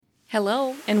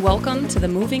Hello, and welcome to the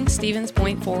Moving Stevens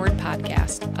Point Forward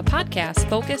podcast, a podcast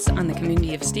focused on the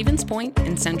community of Stevens Point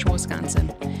in central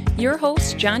Wisconsin. Your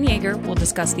host, John Yeager, will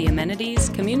discuss the amenities,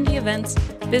 community events,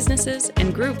 businesses,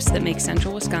 and groups that make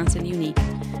central Wisconsin unique.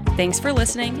 Thanks for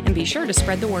listening, and be sure to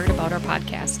spread the word about our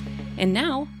podcast. And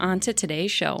now, on to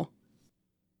today's show.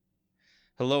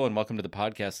 Hello, and welcome to the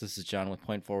podcast. This is John with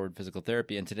Point Forward Physical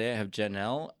Therapy, and today I have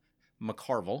Janel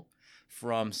McCarville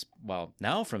from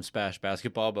SPASH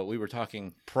basketball, but we were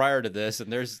talking prior to this, and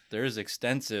there's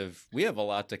extensive, we have a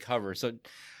lot to cover. So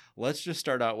let's just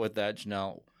start out with that,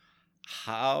 Janel.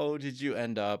 How did you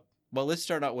end up, well, let's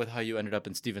start out with how you ended up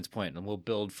in Stevens Point, and we'll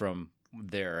build from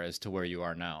there as to where you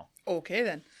are now. Okay,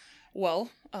 then. Well,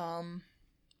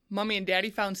 Mommy and Daddy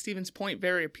found Stevens Point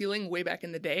very appealing way back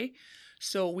in the day.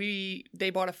 So they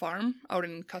bought a farm out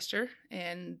in Custer,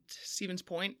 and Stevens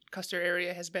Point, Custer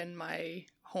area has been my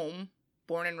home,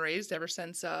 born and raised ever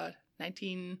since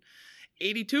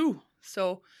 1982.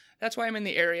 So that's why I'm in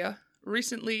the area.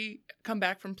 Recently come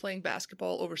back from playing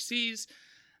basketball overseas.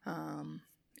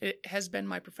 It has been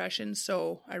my profession,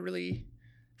 so I really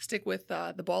stick with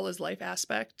the ball is life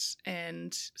aspect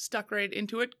and stuck right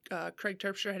into it. Craig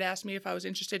Terpstra had asked me if I was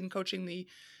interested in coaching the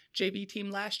JV team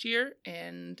last year,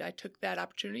 and I took that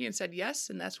opportunity and said yes,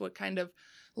 and that's what kind of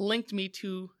linked me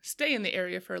to stay in the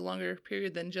area for a longer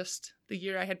period than just the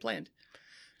year I had planned.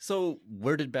 So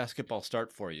where did basketball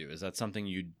start for you? Is that something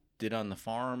you did on the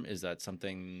farm? Is that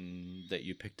something that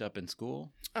you picked up in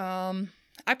school? I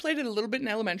played it a little bit in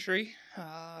elementary.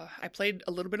 I played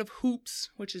a little bit of hoops,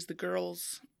 which is the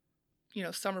girls'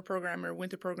 summer program or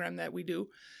winter program that we do.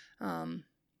 And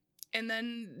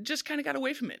then just kind of got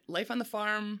away from it. Life on the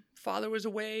farm. Father was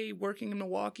away working in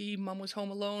Milwaukee. Mom was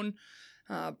home alone.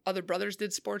 Other brothers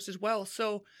did sports as well.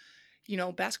 So,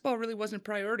 basketball really wasn't a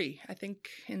priority. I think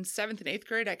in 7th and 8th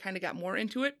grade, I kind of got more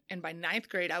into it. And by 9th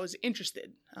grade, I was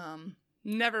interested.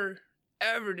 Never,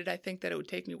 ever did I think that it would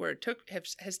take me where it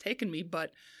has taken me.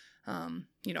 But,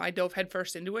 I dove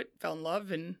headfirst into it, fell in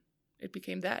love, and it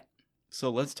became that. So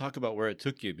let's talk about where it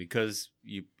took you, because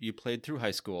you played through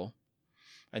high school.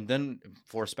 And then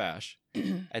for SPASH,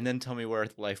 and then tell me where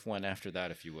life went after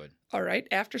that, if you would. All right.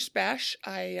 After SPASH,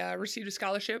 I received a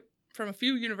scholarship from a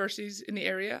few universities in the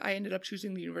area. I ended up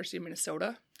choosing the University of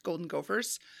Minnesota, Golden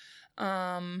Gophers,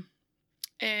 and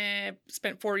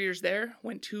spent 4 years there.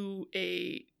 Went to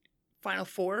a Final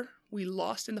Four. We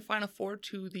lost in the Final Four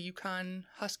to the Yukon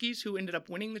Huskies, who ended up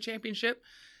winning the championship.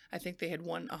 I think they had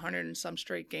won 100 and some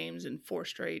straight games and 4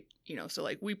 straight, so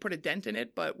we put a dent in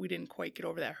it, but we didn't quite get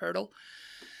over that hurdle.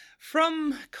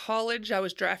 From college, I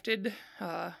was drafted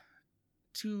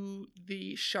to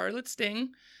the Charlotte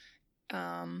Sting.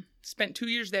 Spent 2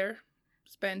 years there.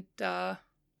 Spent 3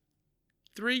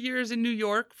 years in New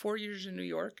York, 4 years in New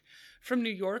York. From New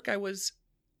York, I was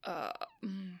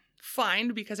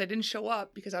fined because I didn't show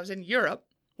up because I was in Europe.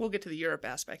 We'll get to the Europe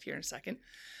aspect here in a second.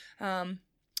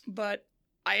 But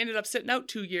I ended up sitting out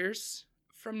 2 years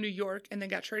from New York and then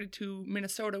got traded to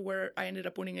Minnesota, where I ended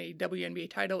up winning a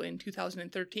WNBA title in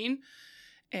 2013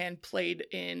 and played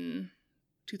in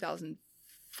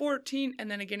 2014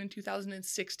 and then again in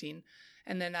 2016.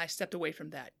 And then I stepped away from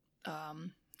that.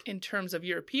 In terms of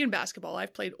European basketball,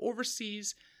 I've played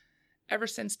overseas ever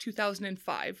since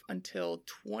 2005 until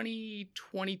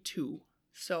 2022.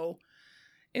 So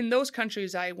in those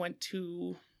countries, I went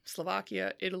to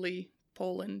Slovakia, Italy,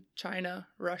 Poland, China,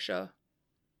 Russia,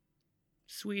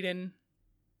 Sweden,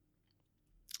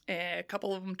 a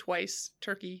couple of them twice,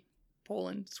 Turkey,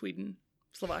 Poland, Sweden,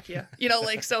 Slovakia,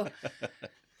 so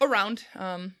around.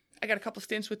 I got a couple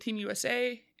stints with Team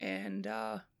USA and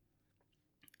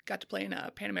got to play in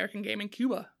a Pan American game in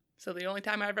Cuba. So the only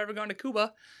time I've ever gone to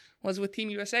Cuba was with Team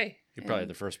USA. You're probably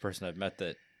the first person I've met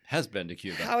that has been to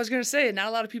Cuba. I was going to say, not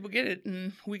a lot of people get it,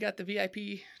 and we got the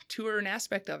VIP tour and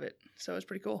aspect of it, so it was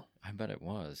pretty cool. I bet it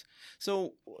was.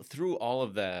 So through all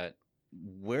of that,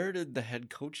 where did the head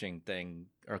coaching thing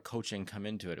or coaching come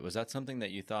into it? Was that something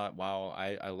that you thought, wow,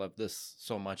 I love this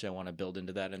so much, I want to build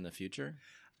into that in the future?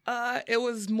 It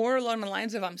was more along the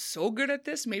lines of, I'm so good at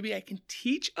this, maybe I can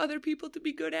teach other people to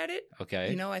be good at it.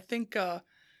 Okay. I think I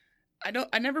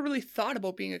never really thought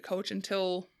about being a coach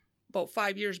until about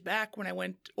 5 years back when I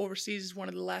went overseas one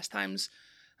of the last times.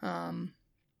 And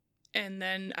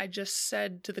then I just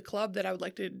said to the club that I would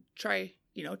like to try,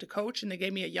 to coach. And they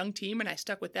gave me a young team, and I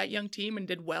stuck with that young team and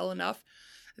did well enough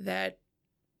that,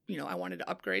 I wanted to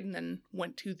upgrade, and then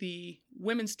went to the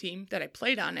women's team that I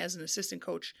played on as an assistant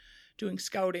coach, doing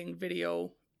scouting,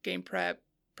 video, game prep,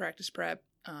 practice prep.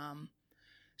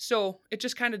 So it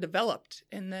just kind of developed.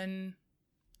 And then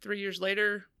 3 years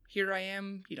later, here I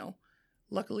am,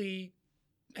 luckily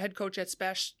head coach at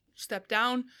SPASH step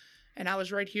down, and I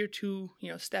was right here to,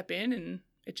 step in, and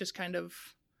it just kind of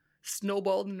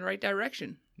snowballed in the right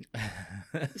direction.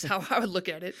 Is how I would look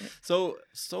at it. So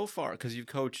far, because you've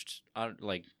coached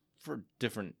for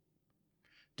different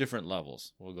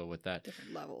levels, we'll go with that.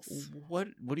 Different levels. What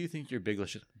do you think your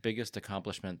biggest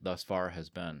accomplishment thus far has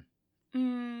been?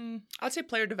 I'd say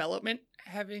player development.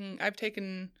 I've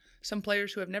taken some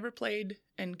players who have never played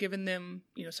and given them,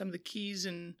 some of the keys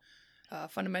and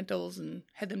fundamentals, and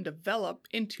had them develop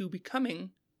into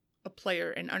becoming a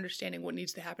player and understanding what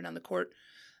needs to happen on the court.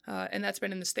 And that's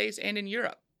been in the States and in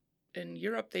Europe. In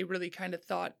Europe, they really kind of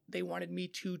thought they wanted me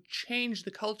to change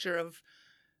the culture of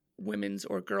women's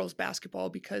or girls basketball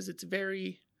because it's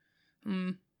very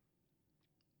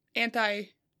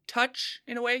anti-touch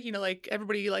in a way. Like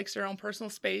everybody likes their own personal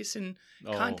space, and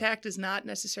contact is not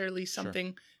necessarily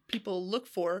something people look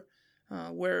for.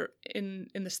 Where in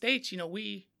the States,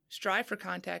 we strive for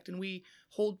contact and we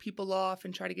hold people off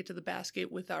and try to get to the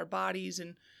basket with our bodies.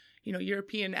 And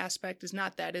European aspect is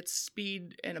not that. It's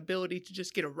speed and ability to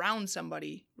just get around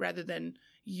somebody rather than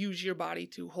use your body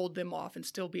to hold them off and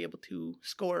still be able to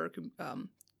score or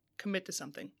commit to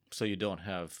something. So you don't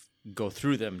have go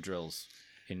through them drills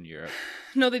in Europe?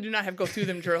 No, they do not have go through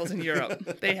them drills in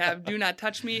Europe. They have do not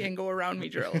touch me and go around me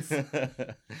drills.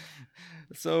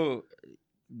 So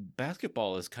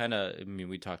basketball is kind of,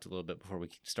 we talked a little bit before we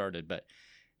started, but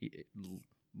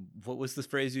what was the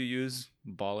phrase you use?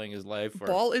 Balling is life?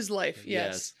 Ball is life,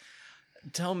 yes.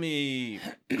 Tell me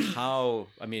how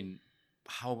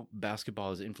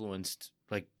basketball has influenced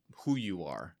who you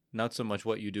are. Not so much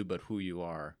what you do, but who you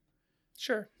are.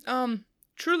 Sure.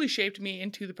 Truly shaped me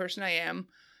into the person I am.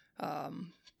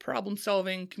 Problem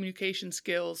solving, communication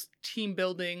skills, team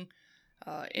building,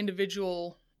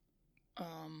 individual.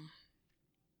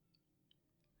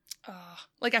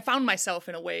 I found myself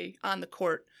in a way on the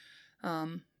court.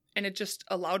 And it just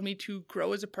allowed me to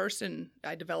grow as a person.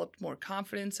 I developed more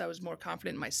confidence. I was more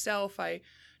confident in myself. I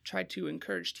tried to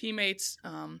encourage teammates.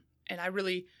 And I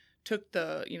really took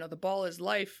the ball is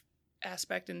life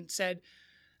aspect and said,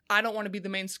 I don't want to be the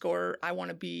main scorer. I want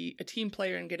to be a team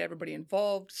player and get everybody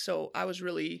involved. So I was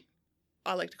really,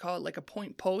 I like to call it like a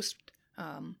point post.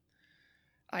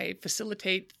 I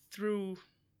facilitate through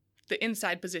the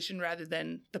inside position rather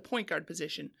than the point guard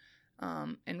position,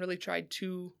 and really tried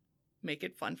to make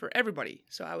it fun for everybody.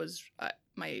 So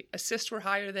my assists were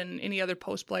higher than any other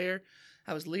post player.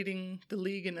 I was leading the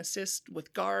league in assists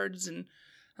with guards, and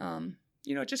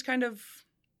it just kind of,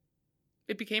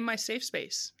 it became my safe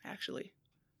space, actually.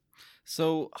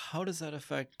 So how does that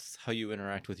affect how you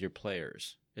interact with your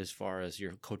players as far as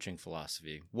your coaching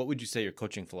philosophy? What would you say your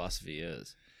coaching philosophy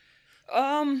is?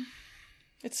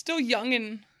 It's still young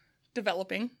and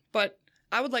developing, but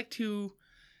I would like to,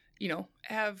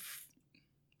 have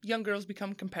young girls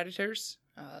become competitors.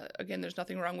 Again, there's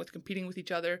nothing wrong with competing with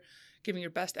each other, giving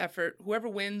your best effort. Whoever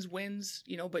wins,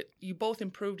 but you both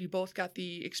improved. You both got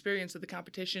the experience of the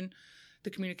competition,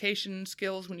 the communication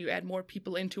skills when you add more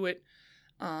people into it.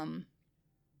 And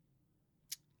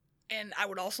I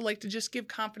would also like to just give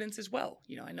confidence as well.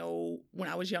 I know when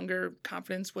I was younger,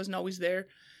 confidence wasn't always there.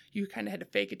 You kind of had to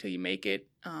fake it till you make it.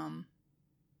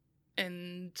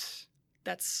 And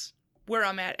that's where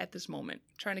I'm at this moment,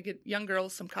 trying to get young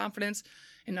girls some confidence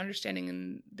and understanding,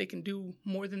 and they can do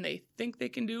more than they think they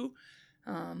can do,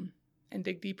 and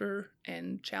dig deeper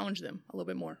and challenge them a little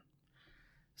bit more.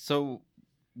 So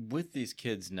with these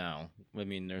kids now,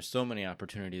 there's so many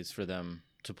opportunities for them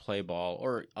to play ball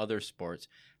or other sports.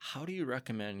 How do you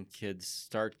recommend kids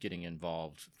start getting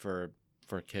involved for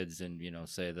kids in,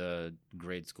 say the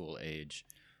grade school age?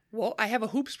 Well, I have a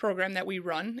hoops program that we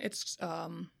run. It's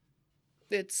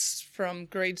from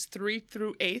grades 3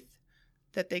 through 8th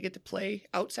that they get to play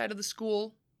outside of the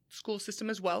school system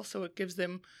as well. So it gives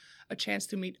them a chance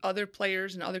to meet other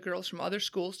players and other girls from other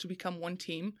schools to become one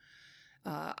team.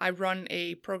 I run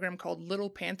a program called Little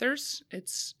Panthers.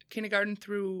 It's kindergarten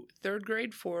through 3rd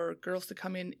grade for girls to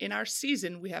come in our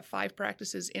season. We have 5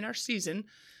 practices in our season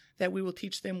that we will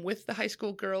teach them with the high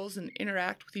school girls and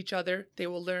interact with each other. They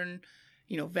will learn,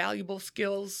 valuable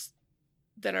skills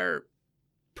that are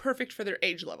perfect for their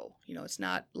age level. It's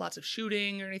not lots of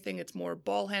shooting or anything. It's more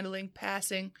ball handling,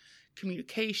 passing,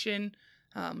 communication,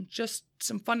 just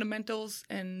some fundamentals,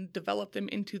 and develop them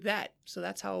into that. So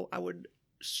that's how I would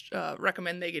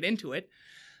recommend they get into it.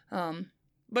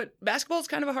 But basketball is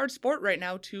kind of a hard sport right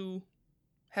now to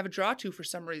have a draw to for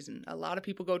some reason. A lot of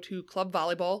people go to club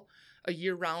volleyball, a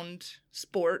year-round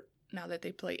sport, now that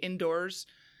they play indoors.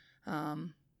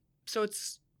 So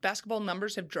basketball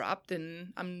numbers have dropped,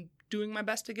 and I'm doing my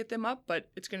best to get them up, but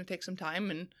it's going to take some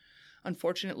time. And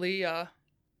unfortunately,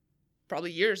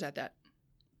 probably years at that.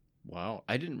 Wow.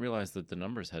 I didn't realize that the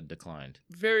numbers had declined.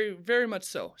 Very, very much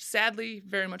so. Sadly,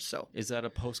 very much so. Is that a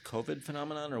post-COVID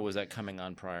phenomenon, or was that coming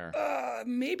on prior?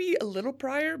 Maybe a little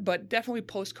prior, but definitely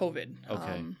post-COVID.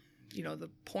 Okay. The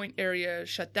point area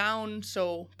shut down,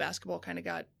 so basketball kind of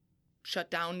got shut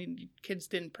down. And kids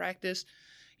didn't practice,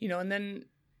 and then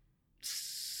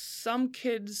some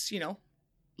kids,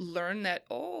 learn that,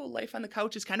 life on the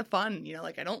couch is kind of fun.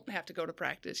 I don't have to go to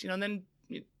practice, and then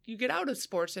you get out of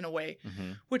sports in a way,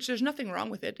 which there's nothing wrong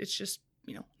with it. It's just,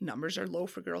 numbers are low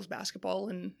for girls basketball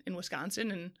in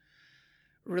Wisconsin, and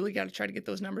really got to try to get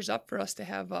those numbers up for us to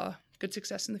have good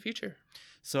success in the future.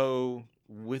 So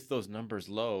with those numbers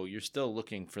low, you're still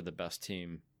looking for the best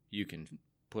team you can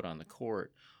put on the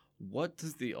court. What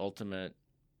does the ultimate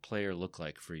player look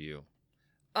like for you?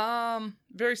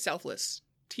 Very selfless,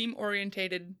 team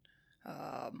orientated,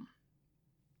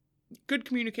 good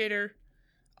communicator.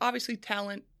 Obviously,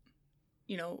 talent,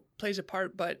 plays a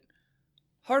part, but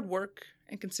hard work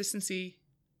and consistency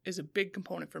is a big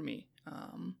component for me.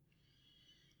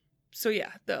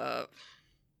 The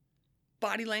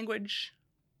body language,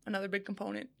 another big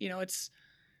component.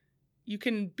 You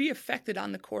can be affected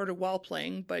on the court or while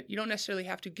playing, but you don't necessarily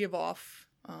have to give off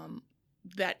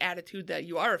that attitude that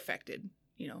you are affected,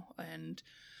 and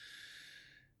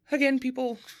again,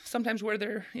 people sometimes wear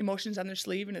their emotions on their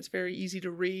sleeve, and it's very easy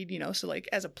to read, So,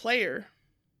 as a player,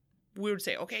 we would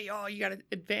say, okay, you got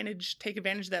to take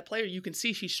advantage of that player. You can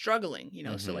see she's struggling,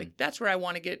 So, that's where I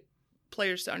want to get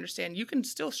players to understand. You can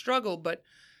still struggle, but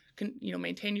can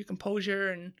maintain your composure.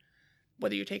 And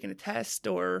whether you're taking a test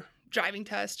or driving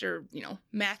test or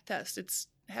math test, it's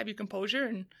have your composure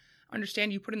and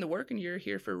understand you put in the work and you're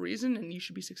here for a reason, and you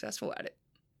should be successful at it.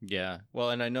 Yeah, well,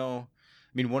 and I know.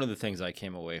 I mean, one of the things I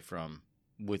came away from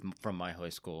my high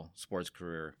school sports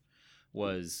career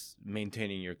was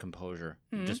maintaining your composure,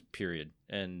 just period.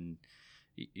 And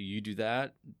you do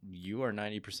that, you are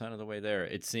 90% of the way there.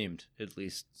 It seemed, at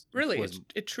least. Really,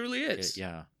 it truly is.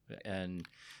 Yeah, and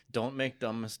don't make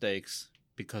dumb mistakes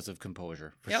because of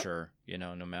composure, for sure.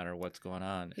 No matter what's going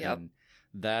on. Yep. And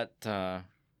that,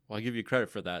 I'll give you credit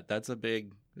for that. It's a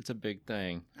big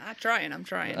thing. I'm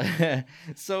trying.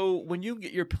 So when you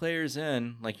get your players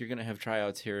in, like you're going to have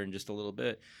tryouts here in just a little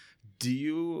bit, do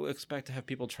you expect to have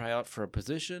people try out for a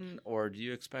position, or do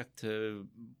you expect to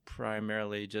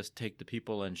primarily just take the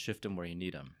people and shift them where you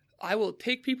need them? I will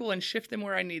take people and shift them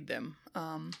where I need them.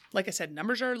 Like I said,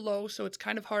 numbers are low, so it's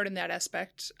kind of hard in that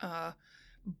aspect.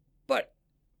 But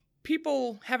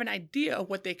people have an idea of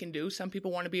what they can do. Some people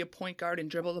want to be a point guard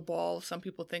and dribble the ball. Some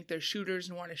people think they're shooters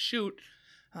and want to shoot.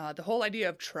 The whole idea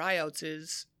of tryouts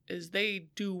is they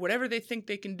do whatever they think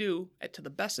they can do to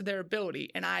the best of their ability,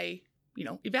 and I,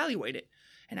 evaluate it.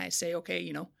 And I say,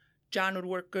 okay, John would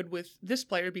work good with this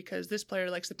player because this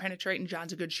player likes to penetrate and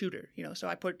John's a good shooter. So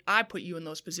I put you in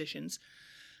those positions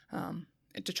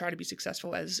to try to be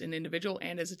successful as an individual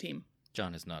and as a team.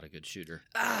 John is not a good shooter.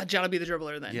 John will be the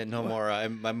dribbler then. Yeah, no more.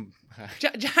 I'm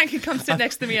John can come sit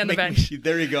next to me on the bench.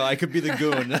 There you go. I could be the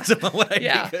goon. That's what I'd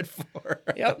be good for.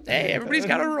 Yep. Hey, everybody's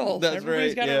got a role. That's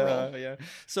right. Yeah.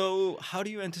 So how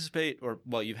do you anticipate,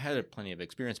 you've had plenty of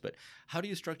experience, but how do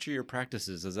you structure your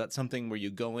practices? Is that something where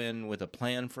you go in with a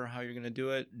plan for how you're going to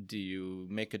do it? Do you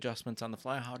make adjustments on the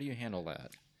fly? How do you handle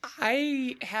that?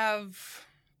 I have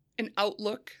an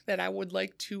outlook that I would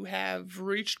like to have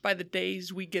reached by the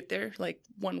days we get there, like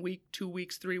 1 week, 2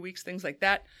 weeks, 3 weeks, things like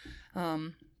that.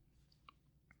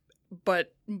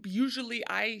 But usually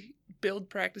I build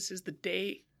practices the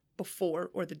day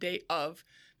before or the day of,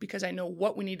 because I know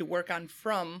what we need to work on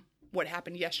from what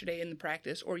happened yesterday in the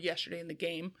practice or yesterday in the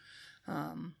game.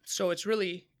 So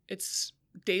it's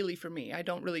daily for me. I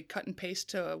don't really cut and paste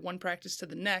to one practice to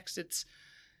the next. It's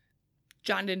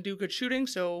John didn't do good shooting,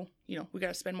 so, we got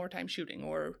to spend more time shooting.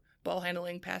 Or ball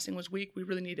handling, passing was weak. We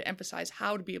really need to emphasize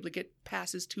how to be able to get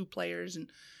passes to players and,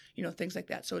 things like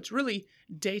that. So it's really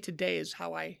day to day is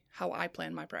how I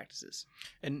plan my practices.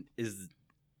 And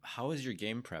how is your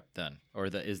game prep then? Or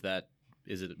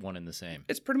is it one and the same?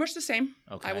 It's pretty much the same.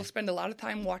 Okay. I will spend a lot of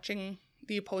time watching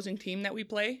the opposing team that we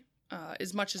play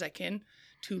as much as I can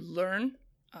to learn.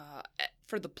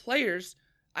 For the players,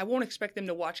 I won't expect them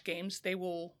to watch games. They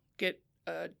will get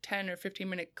a 10 or 15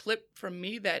 minute clip from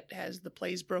me that has the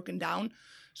plays broken down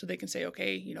so they can say,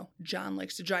 okay, John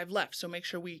likes to drive left, so make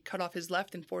sure we cut off his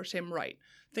left and force him right.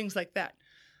 Things like that.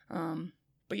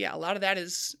 But yeah, a lot of that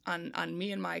is on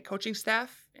me and my coaching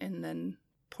staff, and then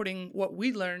putting what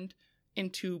we learned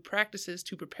into practices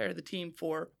to prepare the team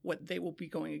for what they will be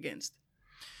going against.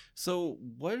 So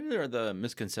what are the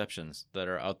misconceptions that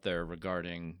are out there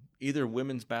regarding either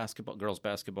women's basketball, girls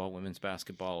basketball, women's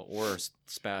basketball, or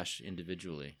SPASH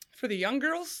individually? For the young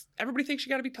girls, everybody thinks you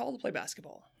got to be tall to play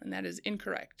basketball, and that is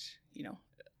incorrect.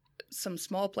 Some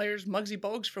small players, Muggsy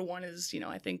Bogues for one, is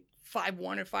I think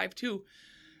 5'1" or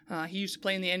 5'2". He used to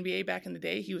play in the NBA back in the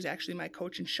day. He was actually my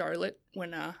coach in Charlotte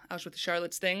when I was with the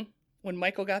Charlotte Sting when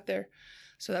Michael got there,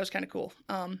 so that was kind of cool.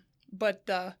 But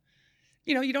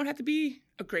you don't have to be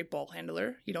a great ball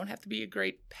handler. You don't have to be a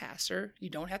great passer. You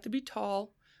don't have to be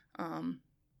tall.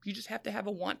 You just have to have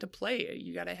a want to play.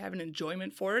 You got to have an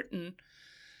enjoyment for it.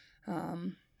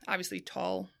 And obviously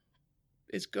tall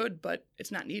is good, but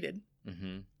it's not needed.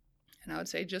 Mm-hmm. And I would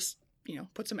say just,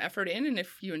 put some effort in. And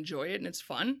if you enjoy it and it's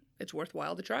fun, it's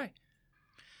worthwhile to try.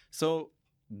 So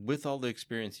with all the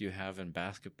experience you have in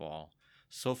basketball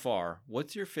so far,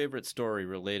 what's your favorite story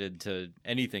related to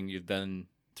anything you've been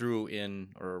through in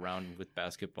or around with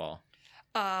basketball?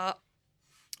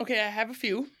 Okay, I have a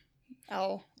few.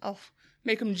 I'll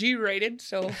make them G-rated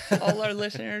so all our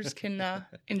listeners can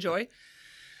enjoy.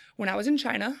 When I was in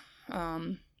China,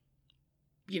 it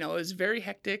was very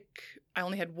hectic. I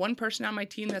only had one person on my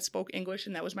team that spoke English,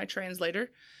 and that was my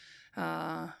translator.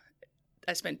 I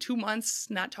spent 2 months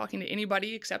not talking to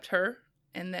anybody except her,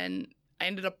 and then I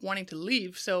ended up wanting to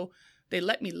leave, so they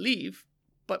let me leave,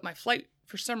 but my flight,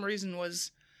 for some reason,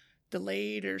 was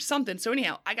delayed or something. So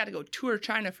anyhow, I got to go tour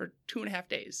China for 2.5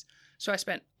 days. So I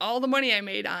spent all the money I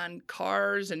made on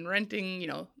cars and renting,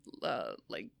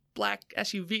 like black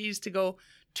SUVs to go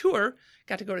tour.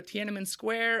 Got to go to Tiananmen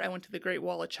Square. I went to the Great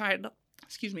Wall of China.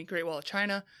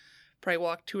 Probably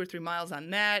walked 2 or 3 miles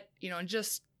on that, and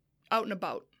just out and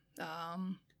about.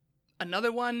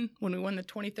 Another one, when we won the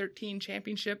 2013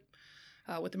 championship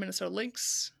with the Minnesota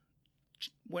Lynx,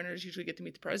 winners usually get to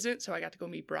meet the president, so I got to go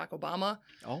meet Barack Obama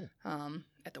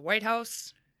at the White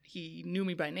House. He knew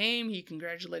me by name. He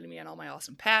congratulated me on all my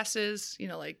awesome passes,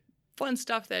 like fun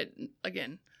stuff that,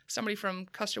 again, somebody from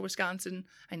Custer, Wisconsin,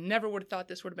 I never would have thought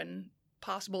this would have been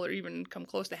possible or even come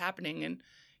close to happening. And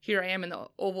here I am in the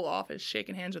Oval Office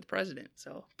shaking hands with the president.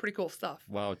 So pretty cool stuff.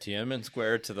 Wow, Tiananmen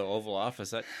Square to the Oval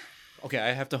Office. Okay,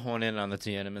 I have to hone in on the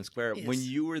Tiananmen Square. Yes. When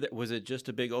you were there, was it just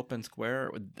a big open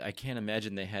square? I can't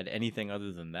imagine they had anything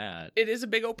other than that. It is a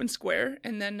big open square,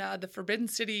 and then the Forbidden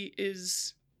City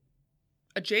is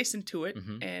adjacent to it,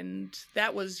 mm-hmm. and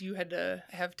that was, you had to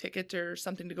have tickets or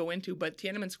something to go into, but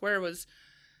Tiananmen Square was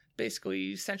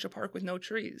basically Central Park with no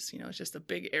trees. It's just a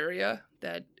big area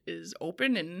that is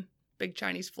open and big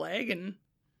Chinese flag and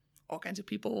all kinds of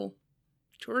people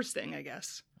touristing, I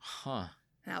guess. Huh.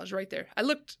 And I was right there. I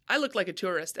looked like a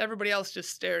tourist. Everybody else just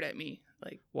stared at me.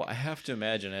 Well, I have to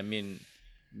imagine. I mean,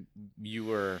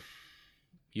 you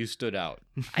stood out.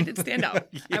 I did stand out.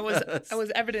 Yes. I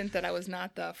was evident that I was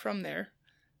not from there.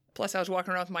 Plus, I was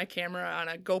walking around with my camera on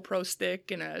a GoPro stick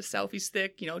and a selfie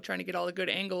stick, trying to get all the good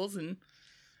angles, and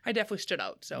I definitely stood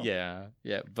out. So yeah.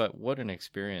 But what an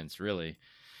experience, really.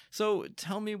 So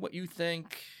tell me what you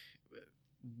think.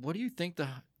 What do you think the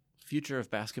future of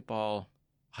basketball,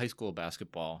 high school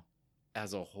basketball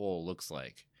as a whole looks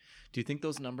like? Do you think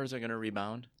those numbers are going to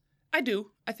rebound? I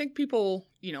do. I think people,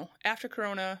 after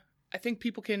Corona, I think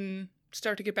people can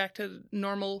start to get back to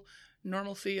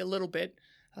normalcy a little bit.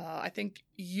 I think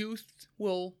youth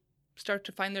will start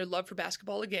to find their love for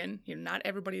basketball again. Not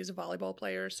everybody is a volleyball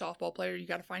player, softball player. You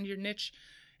got to find your niche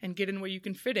and get in where you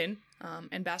can fit in.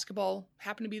 And basketball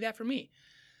happened to be that for me.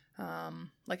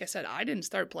 Like I said, I didn't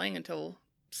start playing until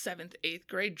 7th, 8th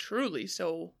grade, truly.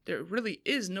 So there really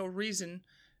is no reason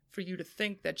for you to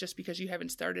think that just because you haven't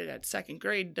started at 2nd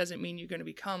grade doesn't mean you're going to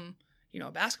become,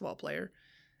 a basketball player.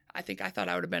 I thought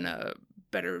I would have been a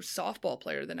better softball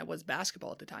player than I was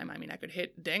basketball at the time. I mean, I could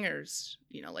hit dingers,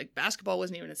 like basketball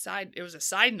wasn't even it was a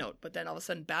side note, but then all of a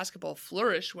sudden basketball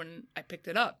flourished when I picked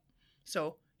it up.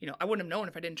 So, I wouldn't have known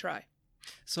if I didn't try.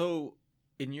 So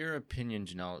in your opinion,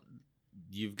 Janel,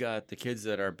 you've got the kids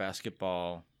that are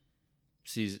basketball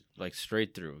sees like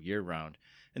straight through year round.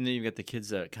 And then you've got the kids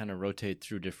that kind of rotate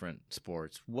through different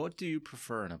sports. What do you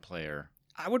prefer in a player?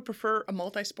 I would prefer a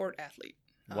multi-sport athlete.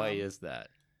 Why is that?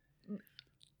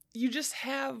 You just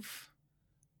have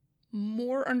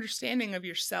more understanding of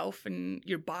yourself and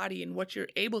your body and what you're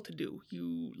able to do.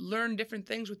 You learn different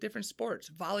things with different sports.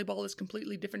 Volleyball is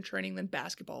completely different training than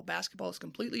basketball. Basketball is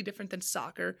completely different than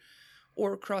soccer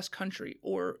or cross country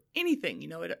or anything.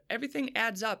 Everything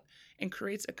adds up and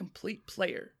creates a complete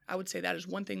player. I would say that is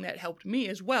one thing that helped me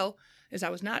as well, is I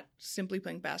was not simply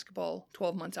playing basketball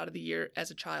 12 months out of the year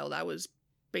as a child. I was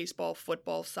baseball,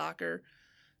 football, soccer,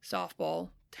 softball,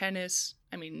 tennis,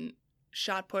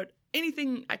 shot put,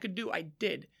 anything I could do, I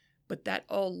did. But that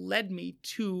all led me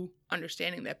to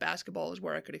understanding that basketball is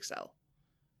where I could excel.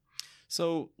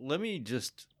 So let me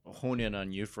just hone in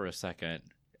on you for a second.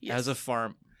 Yes. As a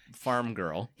farm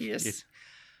girl. Yes.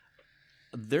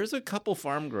 There's a couple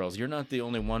farm girls. You're not the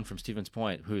only one from Stevens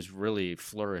Point who's really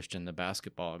flourished in the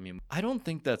basketball. I mean, I don't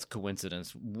think that's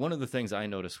coincidence. One of the things I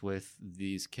notice with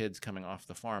these kids coming off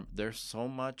the farm, they're so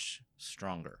much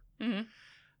stronger. Mm-hmm.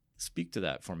 Speak to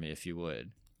that for me, if you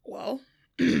would. Well,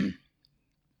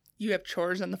 you have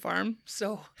chores on the farm.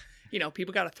 So,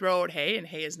 people got to throw out hay, and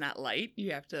hay is not light.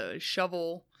 You have to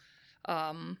shovel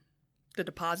the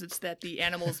deposits that the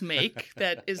animals make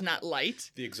that is not light.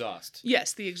 The exhaust.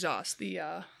 Yes, the exhaust,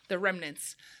 the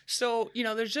remnants. So,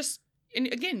 there's just, and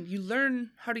again, you learn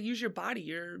how to use your body.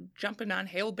 You're jumping on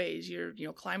hail bays, you're,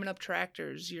 climbing up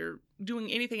tractors, you're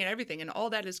doing anything and everything. And all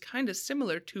that is kind of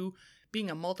similar to being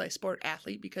a multi-sport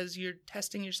athlete because you're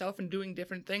testing yourself and doing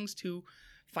different things to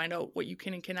find out what you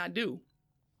can and cannot do.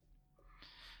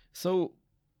 So,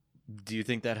 do you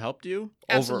think that helped you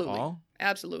Absolutely. Overall?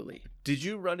 Absolutely. Did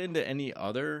you run into any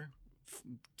other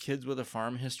kids with a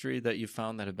farm history that you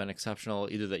found that have been exceptional,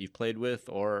 either that you've played with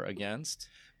or against?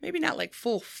 Maybe not like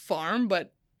full farm,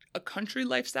 but a country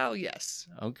lifestyle, yes.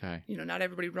 Okay. Not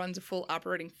everybody runs a full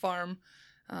operating farm,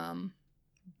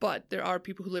 but there are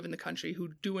people who live in the country who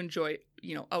do enjoy,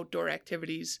 outdoor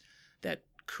activities that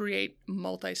create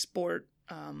multi-sport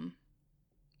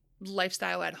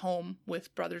lifestyle at home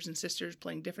with brothers and sisters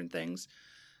playing different things.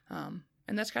 And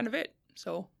that's kind of it.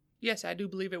 So, yes, I do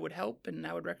believe it would help, and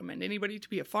I would recommend anybody to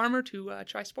be a farmer to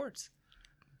try sports.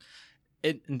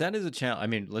 That is a challenge. I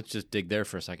mean, let's just dig there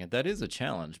for a second. That is a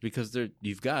challenge because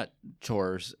you've got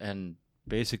chores and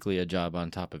basically a job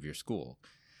on top of your school.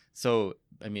 So,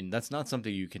 I mean, that's not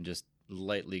something you can just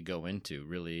lightly go into,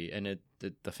 really. And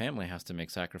the family has to make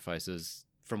sacrifices,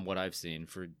 from what I've seen,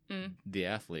 for the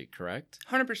athlete, correct?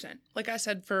 100%. Like I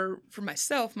said, for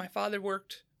myself, my father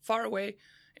worked far away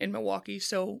in Milwaukee,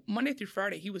 so Monday through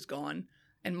Friday he was gone,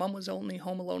 and Mom was only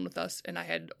home alone with us, and I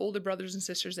had older brothers and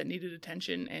sisters that needed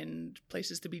attention and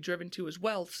places to be driven to as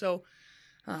well. So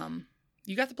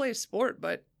you got to play a sport,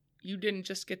 but you didn't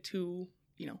just get to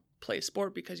play a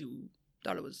sport because you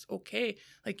thought it was okay.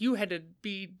 Like, you had to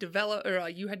be developed, or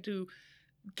you had to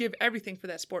give everything for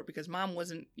that sport because Mom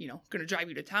wasn't going to drive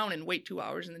you to town and wait 2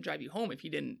 hours and then drive you home if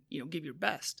you didn't give your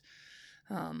best.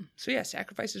 So yeah,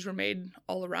 sacrifices were made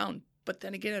all around. But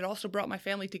then again, it also brought my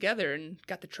family together and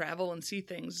got to travel and see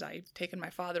things. I've taken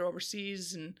my father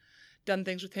overseas and done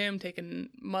things with him, taken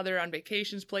Mother on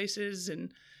vacations places,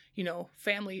 and,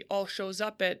 family all shows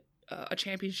up at a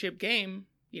championship game,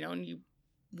 and you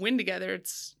win together.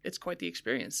 It's quite the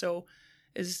experience. So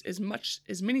as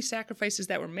many sacrifices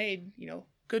that were made,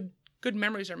 good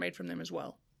memories are made from them as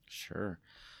well. Sure.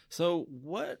 So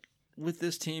what, with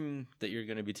this team that you're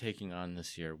going to be taking on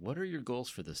this year, what are your goals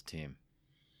for this team?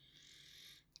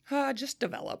 Just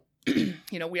develop.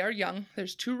 We are young.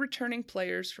 There's 2 returning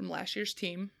players from last year's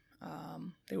team.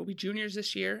 They will be juniors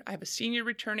this year. I have a senior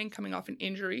returning coming off an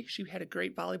injury. She had a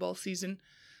great volleyball season,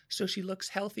 so she looks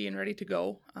healthy and ready to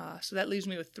go. So that leaves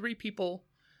me with 3 people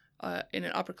in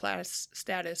an upper class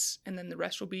status, and then the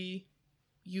rest will be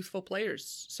youthful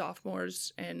players,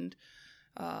 sophomores, and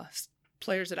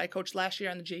players that I coached last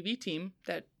year on the JV team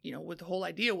that, what the whole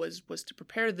idea was to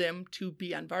prepare them to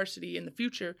be on varsity in the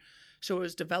future. So it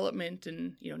was development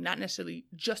and, not necessarily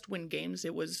just win games.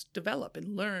 It was develop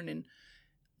and learn and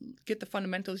get the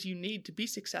fundamentals you need to be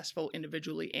successful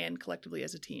individually and collectively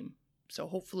as a team. So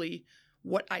hopefully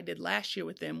what I did last year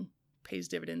with them pays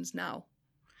dividends now.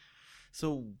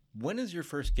 So when is your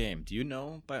first game? Do you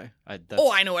know?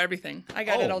 I know everything. I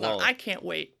got it all down. I can't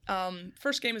wait.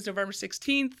 First game is November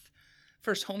 16th.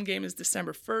 First home game is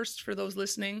December 1st for those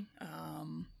listening.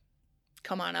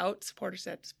 Come on out, support us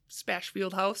at SPASH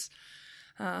Fieldhouse.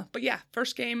 But yeah,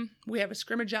 first game, we have a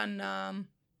scrimmage on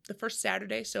the first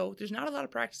Saturday, so there's not a lot of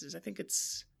practices. I think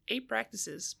it's 8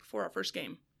 practices before our first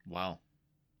game. Wow.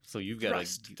 So you've got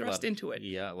thrust into it.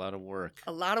 Yeah, a lot of work.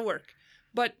 A lot of work.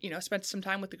 But, spent some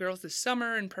time with the girls this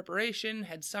summer in preparation,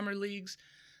 had summer leagues.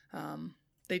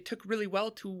 They took really well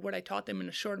to what I taught them in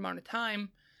a short amount of time.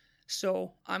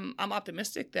 So I'm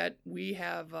optimistic that we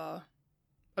have a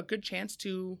good chance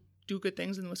to do good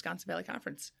things in the Wisconsin Valley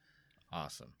Conference.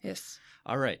 Awesome. Yes.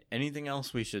 All right. Anything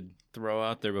else we should throw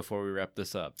out there before we wrap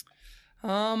this up?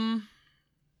 Not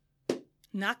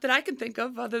that I can think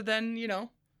of, other than,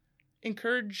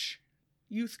 encourage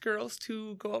youth girls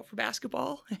to go out for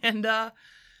basketball and,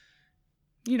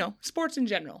 sports in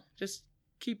general. Just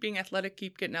keep being athletic,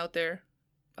 keep getting out there.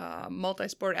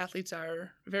 Multi-sport athletes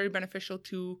are very beneficial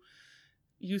to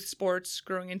youth sports,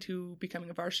 growing into becoming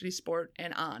a varsity sport,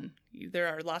 and on. There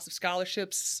are lots of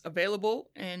scholarships available,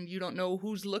 and you don't know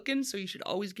who's looking, so you should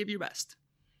always give your best.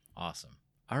 Awesome.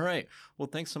 All right. Well,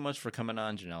 thanks so much for coming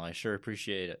on, Janelle. I sure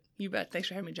appreciate it. You bet. Thanks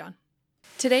for having me, John.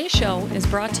 Today's show is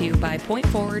brought to you by Point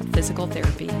Forward Physical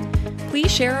Therapy.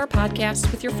 Please share our podcast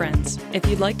with your friends. If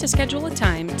you'd like to schedule a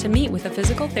time to meet with a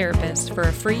physical therapist for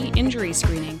a free injury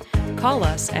screening, call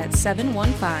us at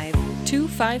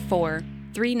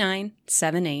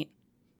 715-254-3978.